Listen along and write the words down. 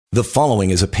The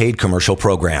following is a paid commercial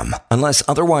program. Unless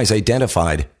otherwise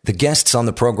identified, the guests on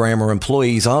the program are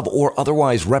employees of or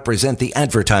otherwise represent the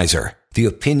advertiser. The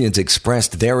opinions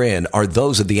expressed therein are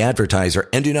those of the advertiser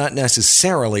and do not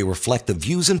necessarily reflect the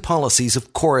views and policies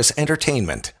of Chorus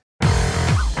Entertainment.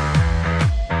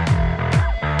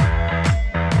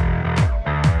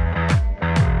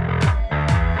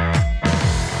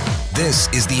 This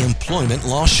is the Employment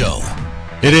Law Show.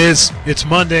 It is. It's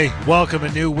Monday. Welcome,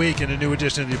 a new week and a new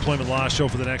edition of the Employment Law Show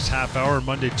for the next half hour.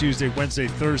 Monday, Tuesday, Wednesday,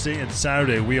 Thursday, and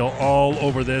Saturday. We are all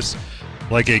over this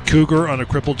like a cougar on a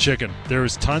crippled chicken. There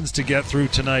is tons to get through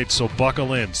tonight, so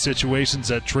buckle in. Situations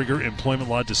that trigger employment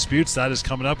law disputes. That is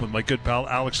coming up with my good pal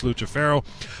Alex Lucifero.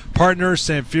 Partner,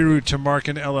 Samfiru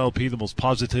Tamarkin, LLP, the most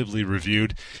positively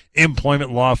reviewed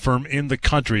employment law firm in the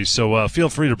country. So feel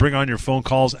free to bring on your phone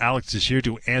calls. Alex is here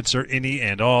to answer any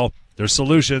and all. There's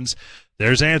solutions.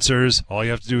 There's answers. All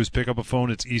you have to do is pick up a phone.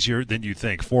 It's easier than you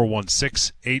think.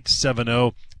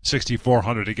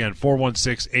 416-870-6400. Again,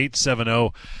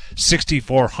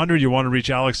 416-870-6400. You want to reach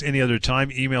Alex any other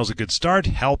time, email's a good start.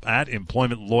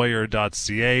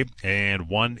 help@employmentlawyer.ca and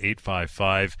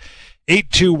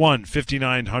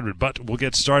 1-855-821-5900. But we'll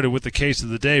get started with the case of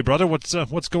the day. Brother, what's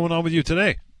going on with you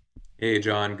today? Hey,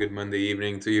 John. Good Monday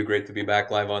evening to you. Great to be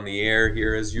back live on the air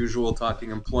here as usual,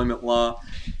 talking employment law,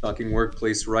 talking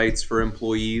workplace rights for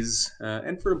employees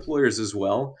and for employers as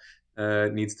well.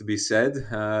 It needs to be said.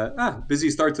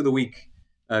 Busy start to the week,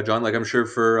 John. Like I'm sure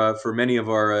for many of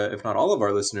our, if not all of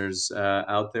our listeners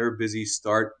out there, busy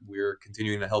start. We're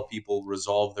continuing to help people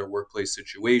resolve their workplace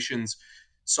situations,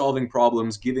 solving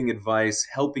problems, giving advice,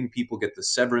 helping people get the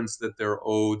severance that they're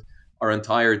owed. Our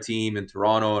entire team in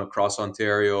Toronto and across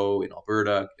Ontario, in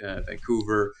Alberta,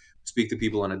 Vancouver, speak to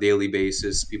people on a daily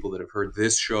basis, people that have heard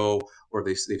this show or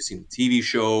they've seen the TV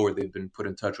show or they've been put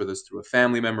in touch with us through a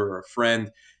family member or a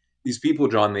friend. These people,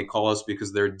 John, they call us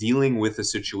because they're dealing with a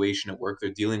situation at work.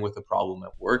 They're dealing with a problem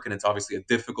at work, and it's obviously a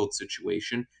difficult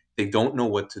situation. They don't know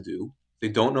what to do. They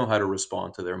don't know how to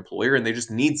respond to their employer, and they just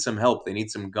need some help. They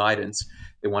need some guidance.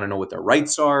 They want to know what their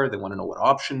rights are. They want to know what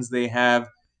options they have.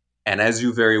 And as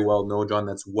you very well know, John,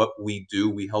 that's what we do.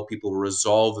 We help people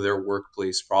resolve their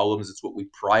workplace problems. It's what we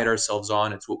pride ourselves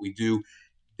on. It's what we do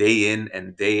day in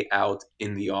and day out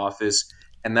in the office.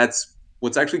 And that's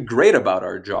what's actually great about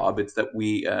our job. It's that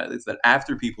it's that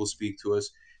after people speak to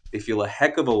us, they feel a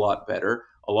heck of a lot better.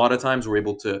 A lot of times we're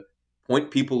able to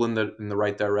point people in the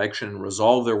right direction and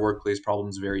resolve their workplace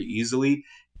problems very easily.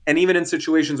 And even in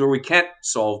situations where we can't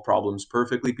solve problems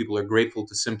perfectly, people are grateful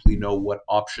to simply know what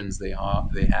options they have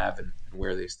and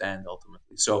where they stand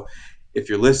ultimately. So if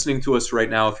you're listening to us right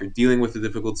now, if you're dealing with a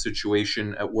difficult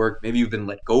situation at work, maybe you've been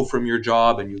let go from your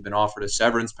job and you've been offered a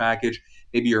severance package,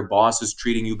 maybe your boss is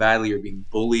treating you badly, you're being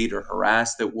bullied or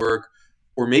harassed at work,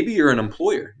 or maybe you're an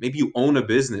employer, maybe you own a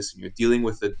business and you're dealing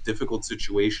with a difficult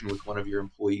situation with one of your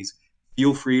employees,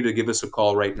 feel free to give us a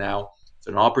call right now. It's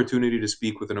an opportunity to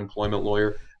speak with an employment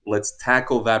lawyer. Let's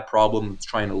tackle that problem. Let's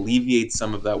try and alleviate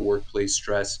some of that workplace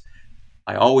stress.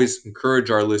 I always encourage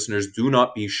our listeners, do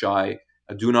not be shy.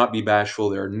 Do not be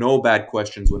bashful. There are no bad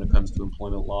questions when it comes to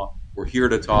employment law. We're here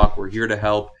to talk. We're here to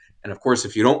help. And of course,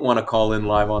 if you don't want to call in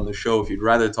live on the show, if you'd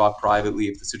rather talk privately,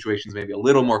 if the situation is maybe a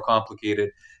little more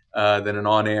complicated than an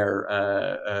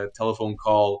on-air telephone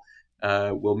call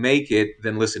will make it,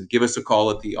 then listen, give us a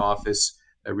call at the office.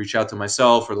 Reach out to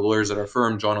myself or the lawyers at our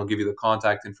firm. John will give you the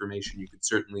contact information. You could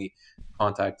certainly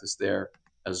contact us there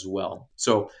as well.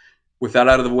 So with that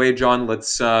out of the way, John, let's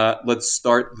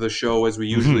start the show as we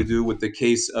usually do with the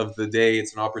case of the day.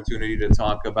 It's an opportunity to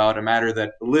talk about a matter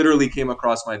that literally came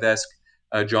across my desk,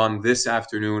 John, this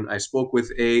afternoon. I spoke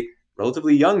with a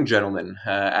relatively young gentleman,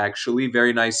 actually,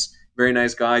 very nice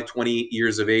guy, 28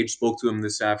 years of age. Spoke to him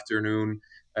this afternoon,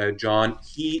 John.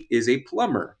 He is a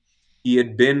plumber.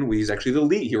 He's actually the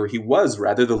lead here. He was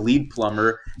rather the lead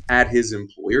plumber at his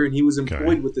employer, and he was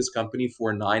employed with this company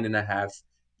for 9.5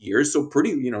 years. So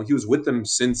he was with them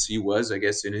since he was, I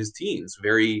guess, in his teens,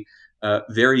 very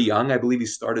young. I believe he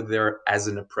started there as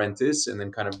an apprentice and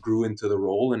then kind of grew into the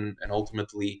role and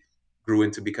ultimately grew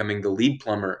into becoming the lead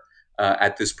plumber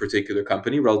at this particular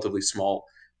company, relatively small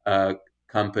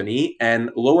company.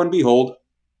 And lo and behold,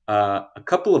 a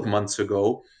couple of months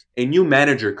ago, a new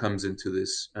manager comes into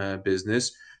this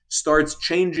business, starts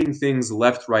changing things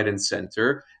left, right, and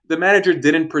center. The manager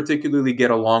didn't particularly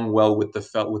get along well with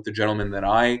the gentleman that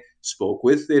I spoke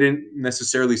with. They didn't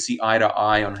necessarily see eye to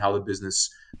eye on how the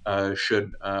business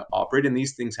should operate, and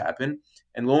these things happen.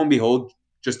 And lo and behold,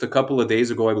 just a couple of days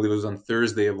ago, I believe it was on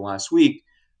Thursday of last week,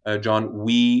 John,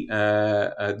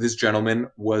 this gentleman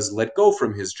was let go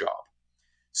from his job.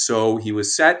 So he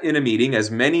was sat in a meeting, as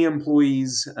many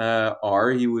employees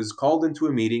are. He was called into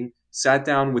a meeting, sat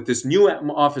down with this new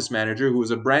office manager who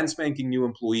was a brand spanking new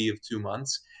employee of 2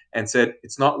 months, and said,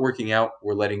 "It's not working out.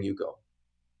 We're letting you go."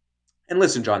 And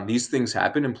listen, John, these things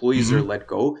happen. Employees are let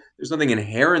go. There's nothing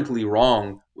inherently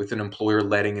wrong with an employer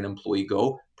letting an employee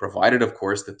go, provided, of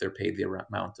course, that they're paid the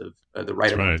amount of the right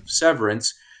That's amount right. of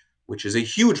severance, which is a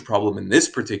huge problem in this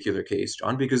particular case,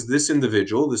 John, because this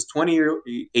individual, this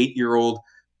 28-year-old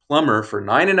plumber for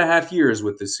 9.5 years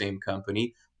with the same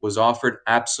company, was offered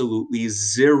absolutely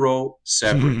zero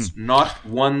severance, not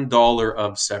 $1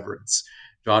 of severance.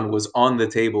 John, was on the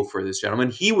table for this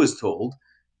gentleman. He was told,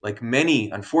 like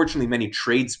many, unfortunately, many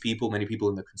tradespeople, many people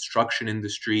in the construction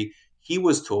industry, he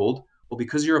was told, well,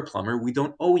 because you're a plumber, we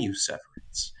don't owe you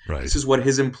severance. Right. This is what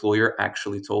his employer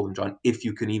actually told him, John, if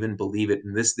you can even believe it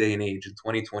in this day and age in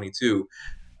 2022.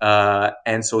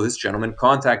 And so this gentleman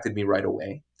contacted me right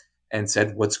away and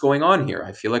said, what's going on here?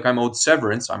 I feel like I'm owed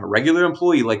severance. I'm a regular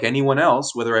employee like anyone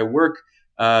else, whether I work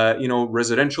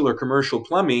residential or commercial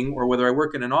plumbing, or whether I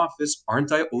work in an office,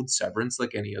 aren't I owed severance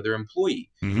like any other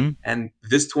employee? And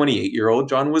this 28-year-old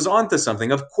John was onto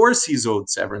something. Of course he's owed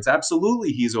severance. Absolutely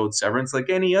he's owed severance like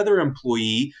any other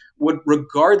employee would,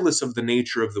 regardless of the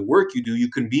nature of the work you do. You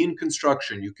can be in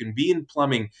construction, you can be in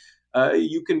plumbing,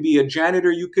 you can be a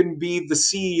janitor, you can be the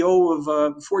CEO of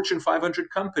a Fortune 500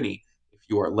 company. If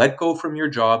you are let go from your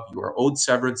job, you are owed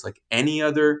severance like any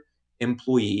other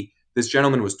employee. This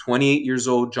gentleman was 28 years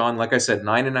old, John. Like I said,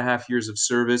 9.5 years of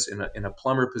service in a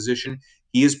plumber position.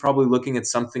 He is probably looking at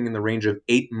something in the range of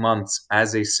 8 months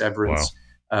as a severance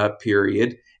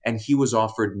period, and he was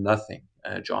offered nothing,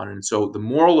 John. And so the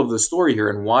moral of the story here,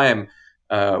 and why I'm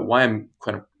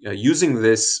kind of using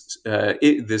this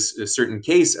certain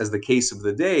case as the case of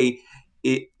the day,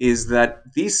 is that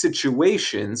these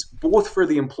situations, both for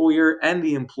the employer and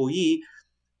the employee,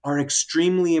 are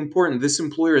extremely important. This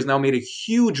employer has now made a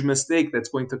huge mistake that's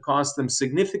going to cost them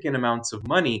significant amounts of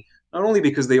money, not only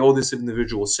because they owe this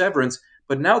individual severance,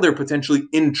 but now they're potentially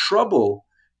in trouble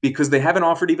because they haven't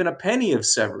offered even a penny of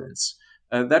severance.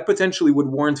 That potentially would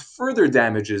warrant further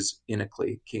damages in a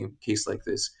case like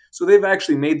this. So they've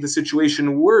actually made the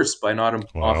situation worse by not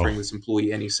offering this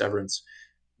employee any severance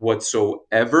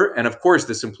whatsoever. And of course,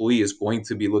 this employee is going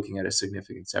to be looking at a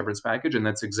significant severance package, and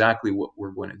that's exactly what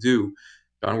we're going to do.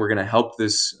 John, we're going to help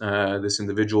this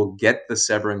individual get the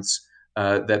severance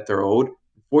that they're owed.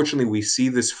 Unfortunately, we see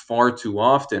this far too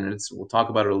often, and we'll talk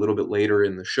about it a little bit later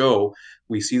in the show.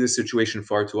 We see this situation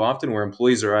far too often where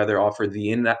employees are either offered the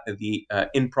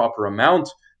improper amount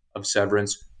of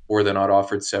severance, or they're not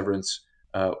offered severance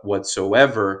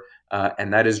whatsoever,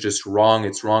 and that is just wrong.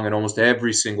 It's wrong in almost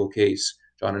every single case,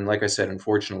 John. And like I said,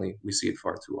 unfortunately, we see it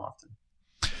far too often.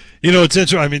 You know, it's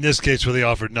interesting. I mean, this case where they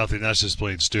offered nothing, that's just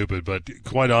plain stupid. But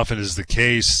quite often is the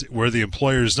case where the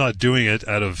employer is not doing it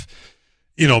out of,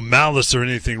 malice or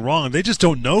anything wrong. They just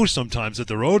don't know sometimes that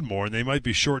they're owed more, and they might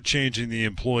be shortchanging the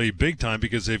employee big time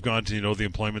because they've gone to, the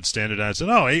employment standard and said,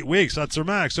 8 weeks, that's their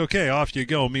max. Okay, off you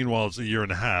go. Meanwhile, it's a year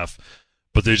and a half,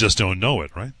 but they just don't know it,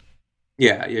 right?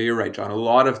 Yeah, you're right, John. A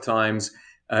lot of times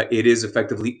it is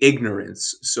effectively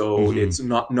ignorance. So it's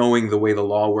not knowing the way the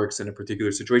law works in a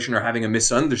particular situation, or having a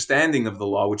misunderstanding of the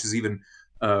law, which is even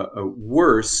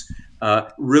worse.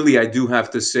 Really, I do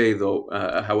have to say, though,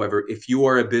 however, if you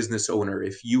are a business owner,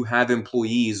 if you have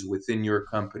employees within your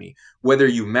company, whether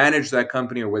you manage that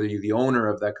company or whether you're the owner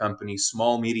of that company,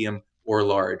 small, medium, or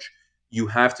large, you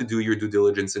have to do your due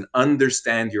diligence and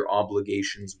understand your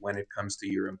obligations when it comes to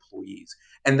your employees.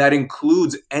 And that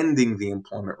includes ending the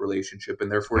employment relationship, and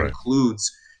therefore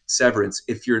includes severance.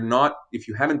 If you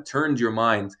haven't turned your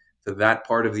mind to that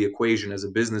part of the equation as a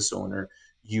business owner,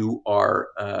 you are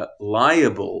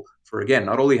liable for, again,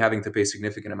 not only having to pay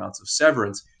significant amounts of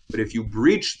severance, but if you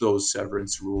breach those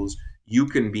severance rules, you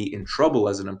can be in trouble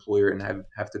as an employer and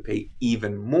have to pay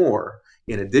even more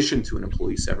in addition to an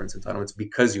employee severance entitlements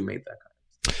because you made that kind of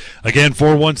mistake. Again,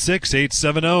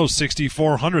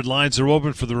 416-870-6400. Lines are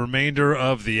open for the remainder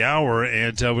of the hour,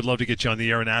 and we'd love to get you on the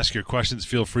air and ask your questions.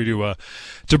 Feel free to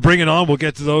bring it on. We'll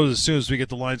get to those as soon as we get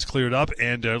the lines cleared up,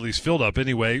 and at least filled up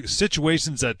anyway.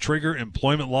 Situations that trigger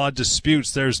employment law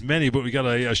disputes. There's many, but we got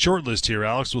a short list here,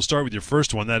 Alex. We'll start with your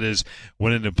first one. That is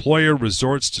when an employer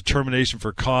resorts to termination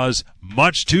for cause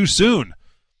much too soon.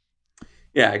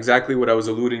 Yeah, exactly what I was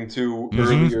alluding to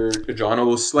earlier, John.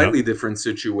 A slightly different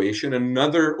situation.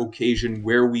 Another occasion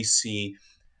where we see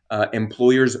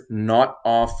employers not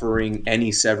offering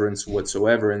any severance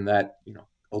whatsoever, and that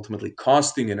ultimately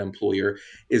costing an employer,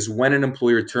 is when an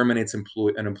employer terminates an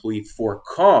employee for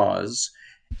cause,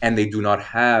 and they do not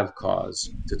have cause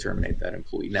to terminate that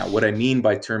employee. Now, what I mean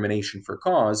by termination for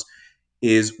cause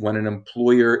is when an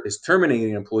employer is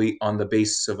terminating an employee on the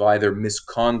basis of either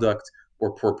misconduct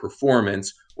or poor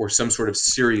performance or some sort of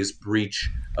serious breach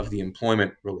of the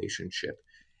employment relationship.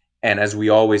 And as we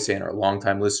always say, and our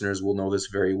longtime listeners will know this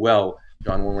very well,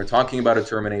 John, when we're talking about a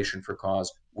termination for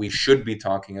cause, we should be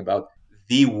talking about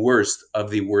the worst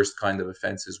of the worst kind of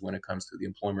offenses when it comes to the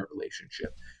employment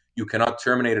relationship. You cannot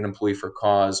terminate an employee for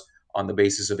cause on the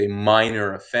basis of a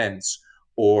minor offense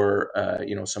or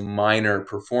some minor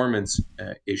performance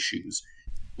issues.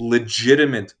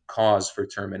 Legitimate cause for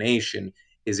termination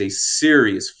is a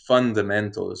serious,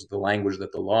 fundamental, is the language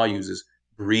that the law uses,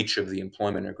 breach of the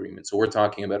employment agreement. So we're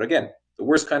talking about, again, the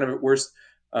worst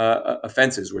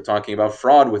offenses. We're talking about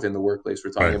fraud within the workplace.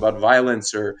 We're talking about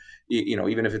violence, or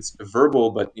even if it's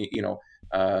verbal, but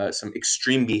some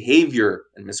extreme behavior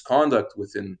and misconduct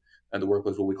within the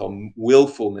workplace, what we call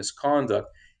willful misconduct.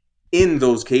 In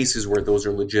those cases where those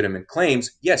are legitimate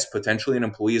claims, yes, potentially an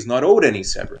employee is not owed any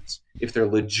severance if they're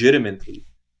legitimately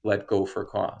let go for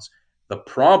cause. The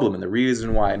problem, and the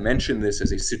reason why I mention this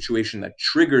as a situation that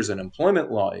triggers an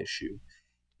employment law issue,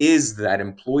 is that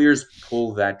employers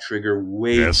pull that trigger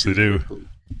way too quickly.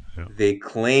 Yeah. They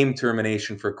claim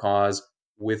termination for cause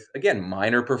with, again,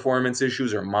 minor performance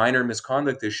issues or minor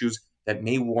misconduct issues that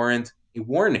may warrant a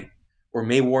warning or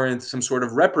may warrant some sort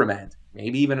of reprimand,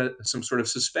 maybe even some sort of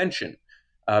suspension,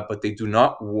 but they do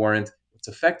not warrant what's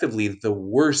effectively the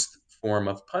worst form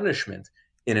of punishment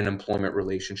in an employment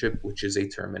relationship, which is a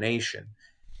termination.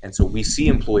 And so we see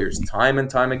employers time and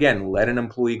time again let an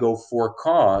employee go for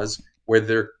cause where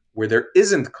there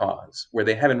isn't cause, where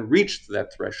they haven't reached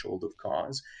that threshold of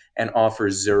cause, and offer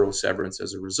zero severance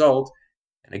as a result.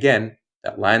 And again,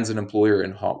 that lands an employer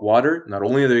in hot water. Not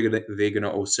only are they going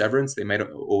to owe severance, they might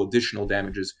owe additional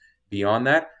damages beyond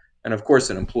that. And of course,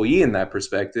 an employee in that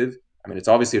perspective, it's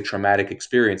obviously a traumatic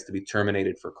experience to be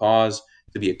terminated for cause,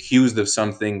 to be accused of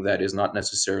something that is not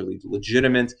necessarily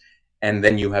legitimate, and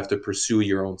then you have to pursue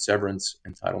your own severance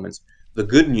entitlements. The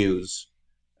good news,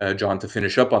 John, to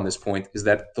finish up on this point, is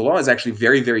that the law is actually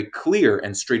very, very clear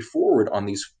and straightforward on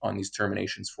these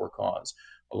terminations for cause.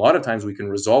 A lot of times we can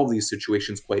resolve these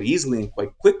situations quite easily and quite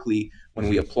quickly when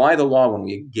we apply the law, when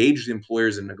we engage the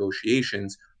employers in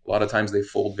negotiations. A lot of times they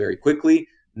fold very quickly,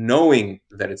 knowing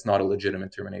that it's not a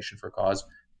legitimate termination for cause.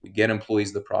 We get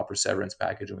employees the proper severance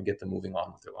package and we get them moving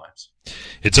on with their lives.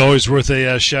 It's always worth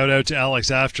a shout out to Alex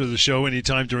after the show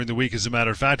anytime during the week. As a matter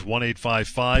of fact,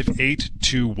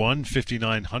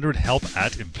 1-855-821-5900,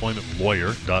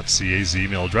 help@employmentlawyer.ca is the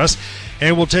email address.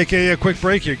 And we'll take a quick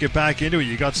break here, get back into it.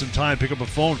 You got some time, pick up a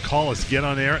phone, call us, get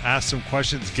on air, ask some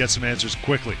questions, get some answers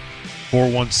quickly.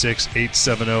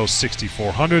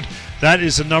 416-870-6400. That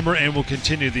is the number, and we'll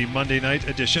continue the Monday night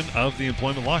edition of the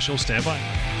Employment Law Show. Stand by.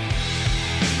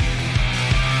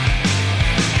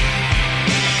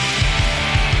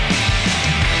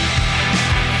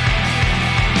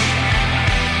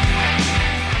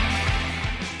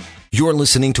 You're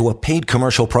listening to a paid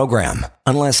commercial program.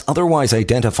 Unless otherwise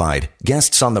identified,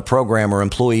 guests on the program are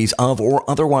employees of or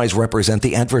otherwise represent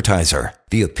the advertiser.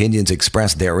 The opinions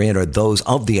expressed therein are those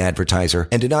of the advertiser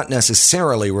and do not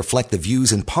necessarily reflect the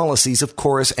views and policies of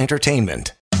Chorus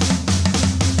Entertainment.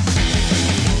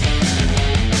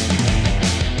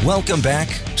 Welcome back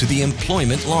to the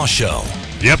Employment Law Show.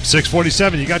 Yep,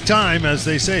 647. You got time, as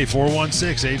they say.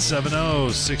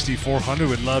 416-870-6400.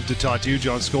 Would love to talk to you.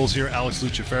 John Scholes here. Alex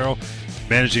Lucifero,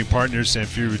 managing partner,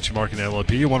 Samfiru Tumarkin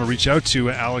LLP. You want to reach out to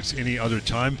Alex any other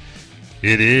time?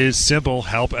 It is simple.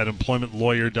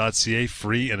 help@employmentlawyer.ca.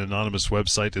 Free and anonymous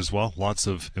website as well. Lots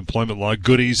of employment law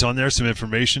goodies on there. Some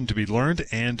information to be learned.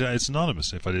 And it's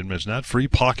anonymous, if I didn't mention that. Free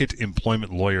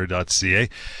pocketemploymentlawyer.ca.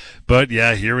 But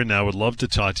yeah, here and now, would love to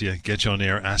talk to you. Get you on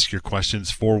air. Ask your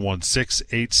questions.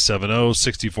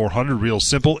 416-870-6400. Real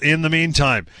simple. In the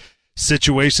meantime,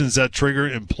 situations that trigger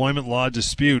employment law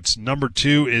disputes. Number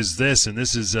 2 is this, and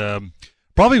this is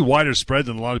probably wider spread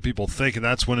than a lot of people think, and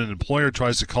that's when an employer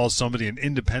tries to call somebody an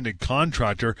independent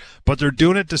contractor, but they're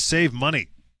doing it to save money.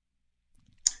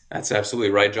 That's absolutely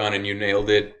right, John, and you nailed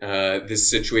it. This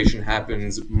situation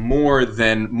happens more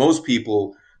than most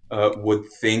people would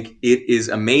think. It is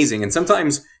amazing, and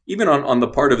sometimes even on the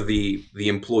part of the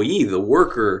employee, the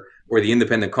worker, or the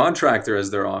independent contractor,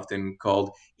 as they're often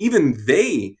called, even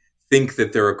they think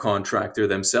that they're a contractor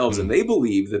themselves, and they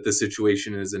believe that the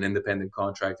situation is an independent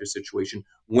contractor situation,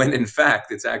 when in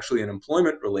fact it's actually an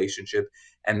employment relationship,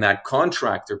 and that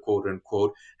contractor, quote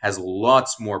unquote, has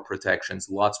lots more protections,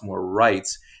 lots more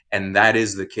rights, and that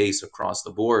is the case across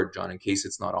the board, John, in case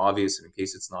it's not obvious and in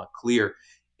case it's not clear.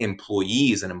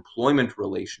 employees, an employment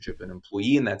relationship, an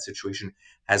employee in that situation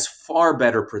has far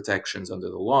better protections under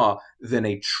the law than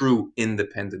a true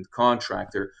independent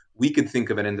contractor. We could think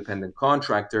of an independent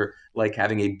contractor like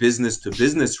having a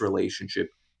business-to-business relationship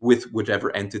with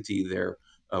whichever entity they're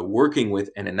working with.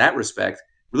 And in that respect,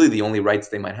 really the only rights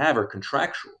they might have are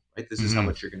contractual, right? This is how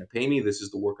much you're going to pay me. This is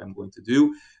the work I'm going to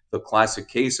do. The classic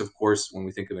case, of course, when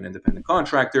we think of an independent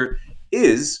contractor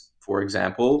is, for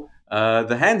example,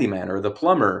 the handyman or the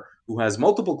plumber who has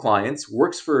multiple clients,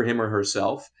 works for him or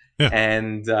herself,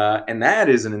 and that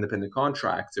is an independent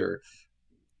contractor.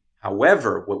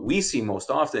 However, what we see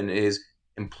most often is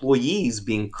employees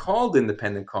being called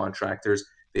independent contractors.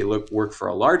 They work for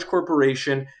a large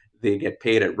corporation. They get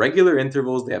paid at regular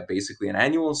intervals. They have basically an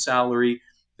annual salary.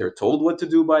 They're told what to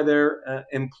do by their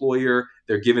employer.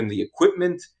 They're given the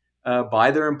equipment by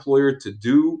their employer to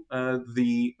do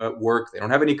the work. They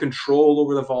don't have any control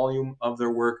over the volume of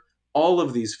their work. All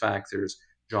of these factors,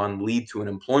 John, lead to an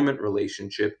employment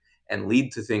relationship and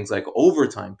lead to things like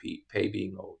overtime pay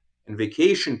being owed and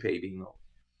vacation pay being owed,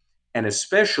 and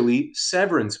especially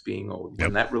severance being owed.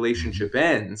 When that relationship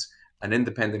ends, an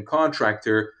independent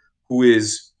contractor who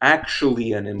is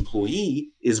actually an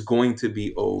employee is going to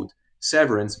be owed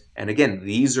severance. And again,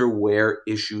 these are where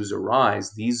issues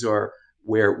arise. These are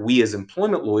where we as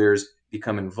employment lawyers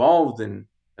become involved in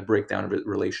a breakdown of a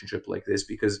relationship like this,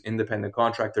 because independent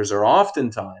contractors are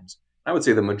oftentimes, I would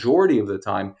say the majority of the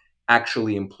time,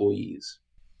 actually employees.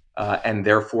 And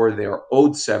therefore, they are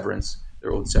owed severance.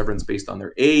 They're owed severance based on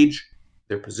their age,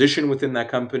 their position within that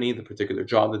company, the particular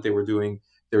job that they were doing,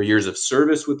 their years of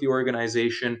service with the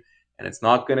organization. And it's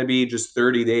not going to be just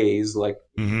 30 days like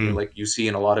you see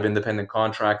in a lot of independent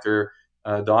contractor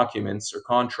documents or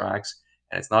contracts.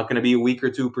 And it's not going to be a week or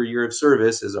two per year of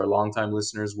service, as our longtime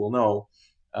listeners will know.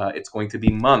 It's going to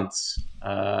be months,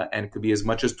 and it could be as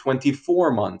much as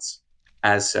 24 months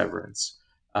as severance.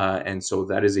 And so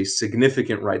that is a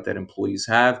significant right that employees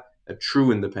have that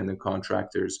true independent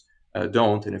contractors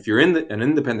don't. And if you're an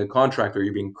independent contractor,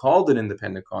 you're being called an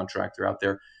independent contractor out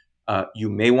there, you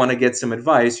may want to get some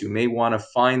advice. You may want to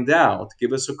find out.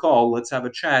 Give us a call. Let's have a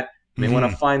chat. You may want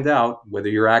to find out whether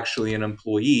you're actually an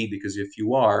employee, because if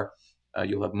you are,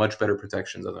 you'll have much better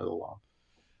protections under the law.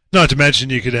 Not to mention,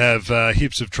 you could have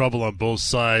heaps of trouble on both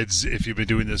sides if you've been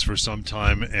doing this for some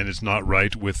time and it's not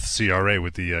right with CRA,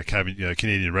 with the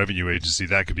Canadian Revenue Agency.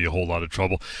 That could be a whole lot of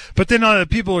trouble. But then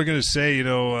people are going to say,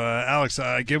 Alex,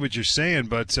 I get what you're saying,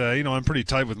 but, I'm pretty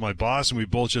tight with my boss and we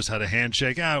both just had a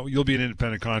handshake. You'll be an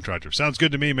independent contractor. Sounds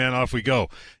good to me, man. Off we go.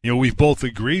 We've both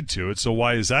agreed to it, so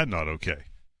why is that not okay?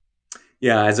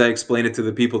 Yeah, as I explain it to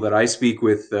the people that I speak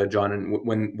with, John, and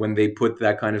when they put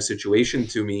that kind of situation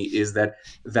to me, is that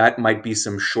might be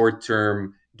some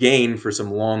short-term gain for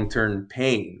some long-term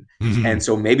pain. And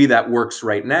so maybe that works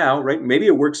right now, right? Maybe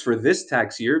it works for this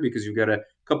tax year because you've got a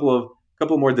couple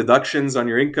more deductions on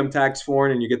your income tax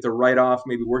form and you get to write off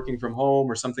maybe working from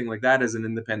home or something like that as an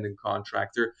independent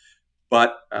contractor.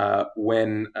 But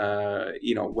when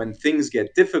things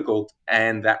get difficult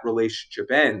and that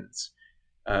relationship ends,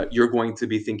 you're going to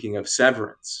be thinking of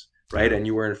severance, right? And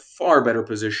you are in a far better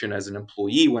position as an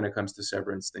employee when it comes to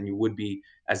severance than you would be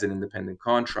as an independent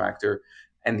contractor.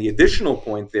 And the additional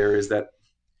point there is that,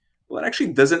 it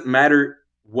actually doesn't matter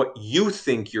what you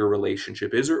think your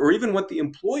relationship is, or even what the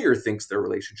employer thinks their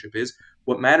relationship is.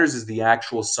 What matters is the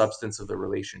actual substance of the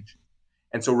relationship.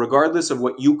 And so regardless of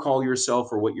what you call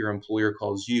yourself or what your employer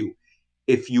calls you,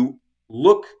 if you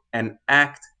look and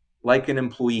act like an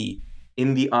employee,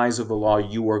 in the eyes of the law,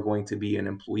 you are going to be an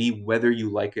employee, whether you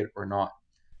like it or not.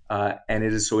 And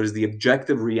it is the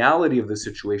objective reality of the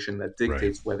situation that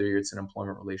dictates whether it's an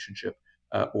employment relationship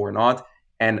or not.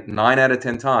 And 9 out of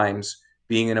 10 times,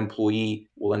 being an employee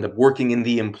will end up working in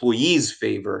the employee's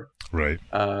favor,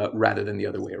 rather than the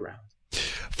other way around.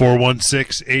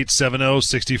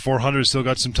 416-870-6400. Still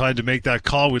got some time to make that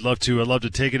call. I'd love to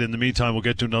take it. In the meantime, we'll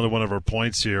get to another one of our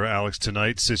points here, Alex,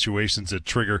 tonight. Situations that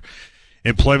trigger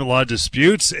employment law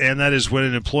disputes, and that is when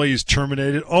an employee is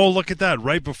terminated. Oh, look at that,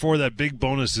 right before that big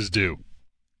bonus is due.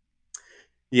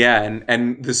 Yeah,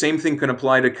 and the same thing can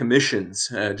apply to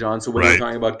commissions, John. So whether you're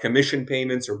talking about commission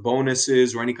payments or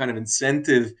bonuses or any kind of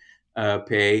incentive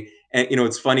pay, and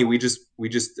it's funny, we just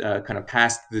kind of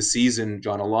passed the season,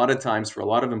 John. A lot of times for a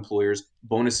lot of employers,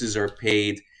 bonuses are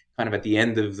paid kind of at the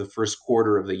end of the first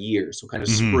quarter of the year, so kind of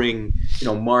spring,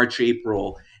 March,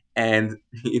 April. And,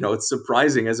 it's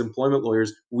surprising as employment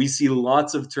lawyers, we see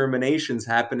lots of terminations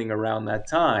happening around that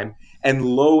time. And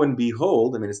lo and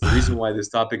behold, it's the reason why this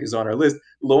topic is on our list.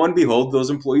 Lo and behold, those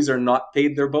employees are not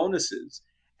paid their bonuses.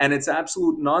 And it's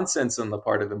absolute nonsense on the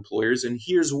part of employers. And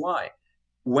here's why.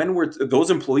 those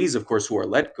employees, of course, who are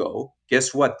let go,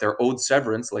 guess what? They're owed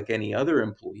severance like any other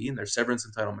employee, and their severance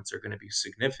entitlements are going to be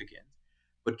significant.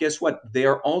 But guess what? They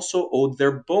are also owed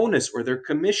their bonus or their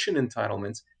commission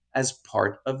entitlements as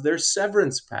part of their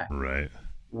severance package. Right.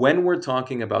 When we're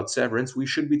talking about severance, we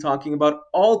should be talking about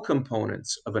all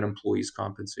components of an employee's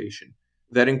compensation.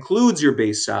 That includes your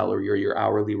base salary or your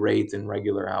hourly rate and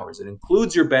regular hours. It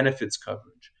includes your benefits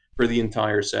coverage for the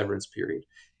entire severance period.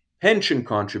 Pension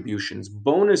contributions,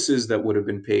 bonuses that would have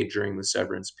been paid during the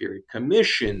severance period,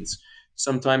 commissions,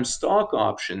 sometimes stock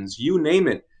options, you name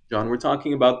it. John, we're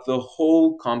talking about the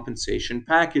whole compensation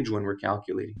package when we're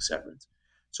calculating severance.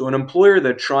 So an employer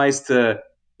that tries to,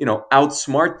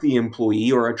 outsmart the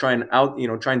employee or try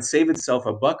and save itself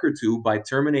a buck or two by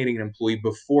terminating an employee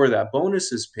before that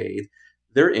bonus is paid,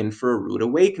 they're in for a rude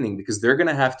awakening because they're going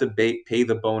to have to pay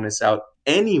the bonus out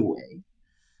anyway.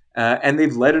 And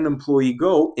they've let an employee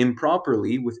go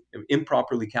improperly with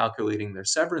improperly calculating their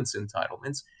severance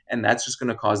entitlements. And that's just going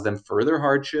to cause them further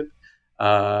hardship.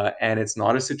 And it's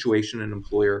not a situation an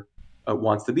employer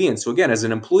wants to be in. So again, as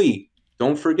an employee,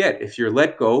 don't forget, if you're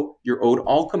let go, you're owed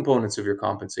all components of your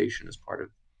compensation as part of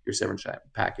your severance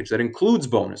package. That includes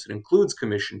bonus, it includes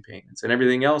commission payments, and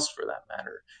everything else for that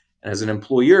matter. And as an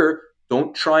employer,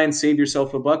 don't try and save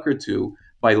yourself a buck or two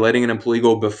by letting an employee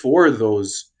go before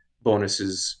those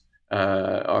bonuses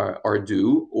are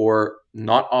due, or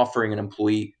not offering an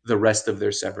employee the rest of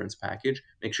their severance package.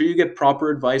 Make sure you get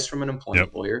proper advice from an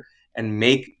employment lawyer and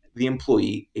make the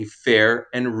employee a fair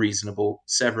and reasonable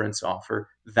severance offer.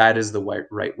 That is the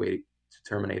right way to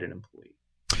terminate an employee.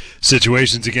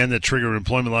 Situations, again, that trigger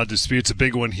employment law disputes. A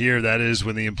big one here, that is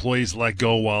when the employee's let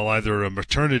go while either a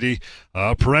maternity,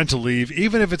 parental leave,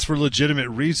 even if it's for legitimate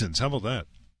reasons. How about that?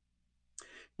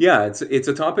 Yeah, it's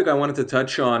a topic I wanted to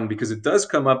touch on because it does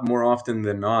come up more often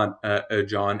than not,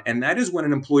 John. And that is when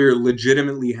an employer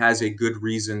legitimately has a good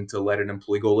reason to let an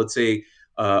employee go. Let's say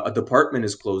a department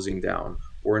is closing down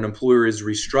or an employer is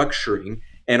restructuring.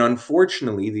 And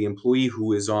unfortunately, the employee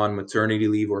who is on maternity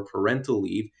leave or parental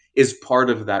leave is part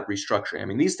of that restructuring. I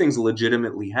mean, these things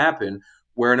legitimately happen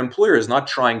where an employer is not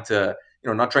trying to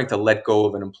let go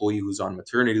of an employee who's on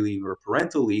maternity leave or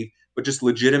parental leave, but just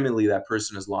legitimately that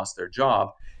person has lost their job.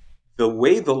 The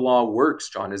way the law works,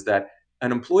 John, is that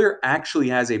an employer actually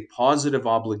has a positive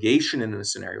obligation in a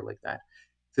scenario like that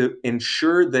to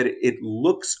ensure that it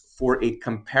looks for a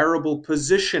comparable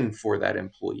position for that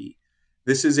employee.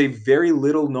 This is a very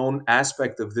little known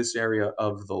aspect of this area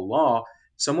of the law.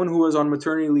 Someone who is on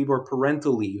maternity leave or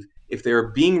parental leave, if they're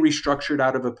being restructured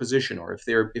out of a position or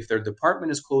if their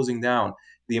department is closing down,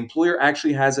 the employer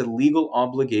actually has a legal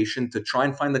obligation to try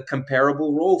and find the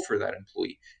comparable role for that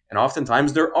employee. And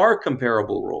oftentimes there are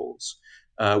comparable roles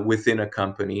within a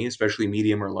company, especially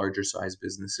medium or larger size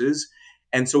businesses.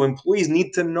 And so employees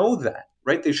need to know that,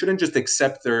 right? They shouldn't just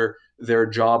accept their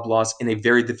job loss in a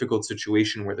very difficult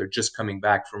situation where they're just coming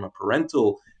back from a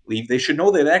parental leave. They should know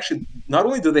that actually not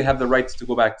only do they have the right to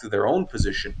go back to their own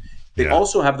position, they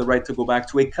also have the right to go back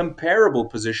to a comparable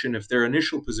position if their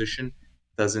initial position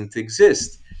doesn't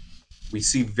exist. We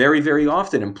see very, very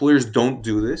often employers don't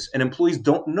do this, and employees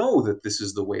don't know that this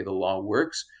is the way the law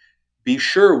works. Be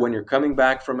sure when you're coming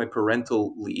back from a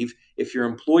parental leave, if your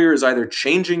employer is either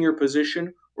changing your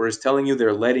position or is telling you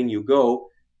they're letting you go,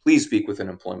 please speak with an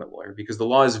employment lawyer because the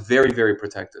law is very, very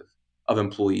protective of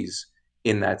employees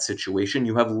in that situation.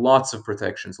 You have lots of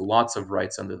protections, lots of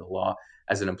rights under the law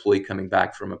as an employee coming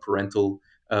back from a parental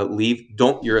leave.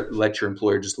 Don't let your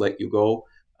employer just let you go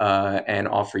and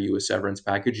offer you a severance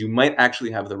package. You might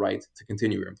actually have the right to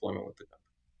continue your employment with the company.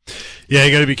 Yeah,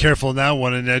 you got to be careful in that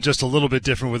one, and just a little bit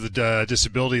different with the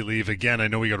disability leave. Again, I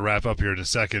know we got to wrap up here in a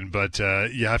second, but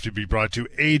you have to be brought to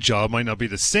a job. Might not be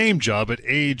the same job, but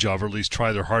a job, or at least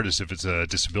try their hardest if it's a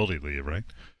disability leave, right?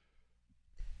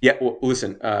 Yeah, well,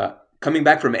 listen, coming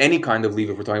back from any kind of leave,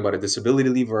 if we're talking about a disability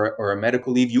leave or a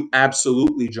medical leave, you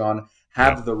absolutely, John,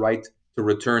 have the right to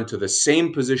return to the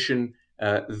same position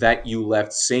that you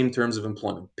left, same terms of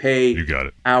employment, pay, you got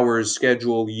it, hours,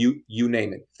 schedule, you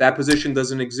name it. If that position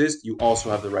doesn't exist, you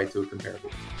also have the right to a comparable.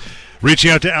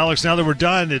 Reaching out to Alex now that we're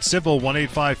done. It's simple,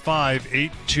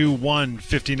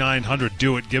 1-855-821-5900.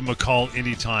 Do it. Give him a call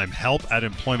anytime.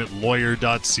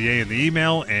 help@employmentlawyer.ca in the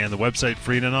email, and the website,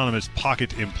 free and anonymous,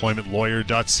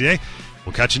 pocketemploymentlawyer.ca.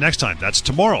 We'll catch you next time. That's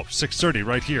tomorrow, 6:30,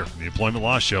 right here on the Employment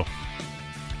Law Show.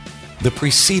 The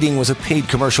preceding was a paid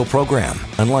commercial program.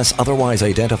 Unless otherwise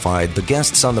identified, the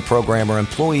guests on the program are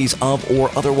employees of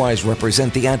or otherwise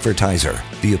represent the advertiser.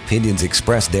 The opinions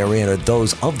expressed therein are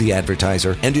those of the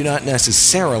advertiser and do not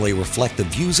necessarily reflect the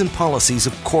views and policies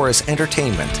of Chorus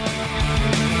Entertainment.